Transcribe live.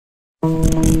Immature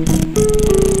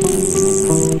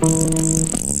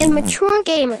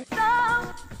gamer.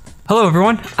 Hello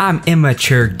everyone, I'm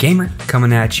Immature Gamer,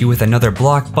 coming at you with another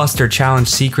Blockbuster Challenge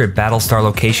Secret Battlestar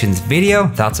Locations video.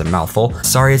 That's a mouthful.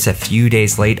 Sorry it's a few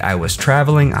days late, I was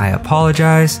traveling, I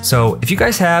apologize. So if you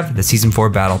guys have the Season 4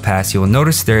 Battle Pass, you will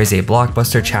notice there is a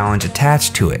Blockbuster Challenge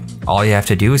attached to it. All you have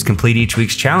to do is complete each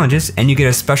week's challenges and you get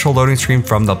a special loading screen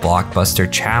from the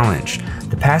Blockbuster Challenge.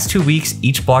 The past 2 weeks,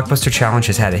 each Blockbuster Challenge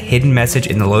has had a hidden message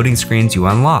in the loading screens you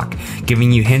unlock,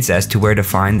 giving you hints as to where to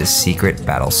find the secret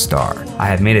Battle Star. I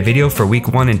have made a video for week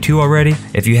 1 and 2 already.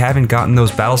 If you haven't gotten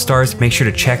those Battle Stars, make sure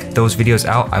to check those videos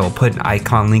out. I will put an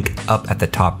icon link up at the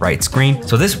top right screen.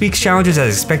 So this week's challenges,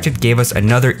 as expected, gave us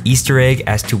another Easter egg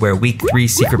as to where week 3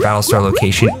 secret Battle Star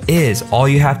location is. All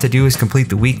you have to do is complete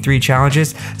the week 3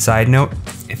 challenges. Side note,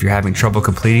 if you're having trouble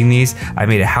completing these, I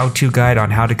made a how-to guide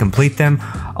on how to complete them.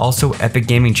 Also, Epic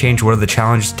Gaming changed one of the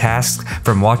challenge tasks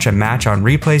from watch a match on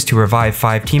replays to revive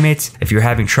 5 teammates. If you're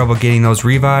having trouble getting those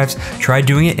revives, try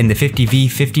doing it in the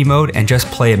 50v50 mode and just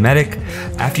play a medic.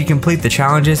 After you complete the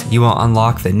challenges, you will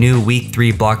unlock the new week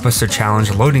 3 Blockbuster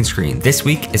Challenge loading screen. This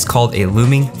week is called a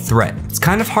looming threat. It's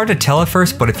kind of hard to tell at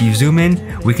first, but if you zoom in,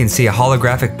 we can see a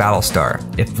holographic battle star.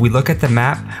 If we look at the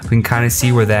map, we can kind of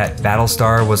see where that battle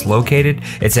star was located.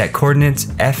 It's at coordinates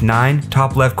F9,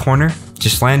 top left corner.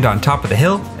 Just land on top of the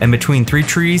hill, and between 3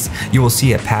 trees, you will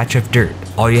see a patch of dirt.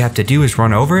 All you have to do is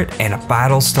run over it, and a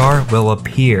battle star will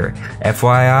appear.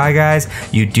 FYI guys,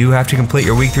 you do have to complete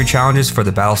your week 3 challenges for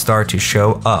the battle star to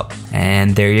show up.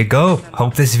 And there you go.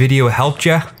 Hope this video helped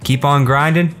ya. Keep on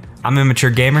grinding. I'm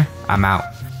Immature Gamer. I'm out.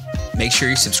 Make sure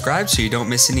you subscribe so you don't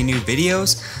miss any new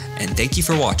videos, and thank you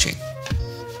for watching.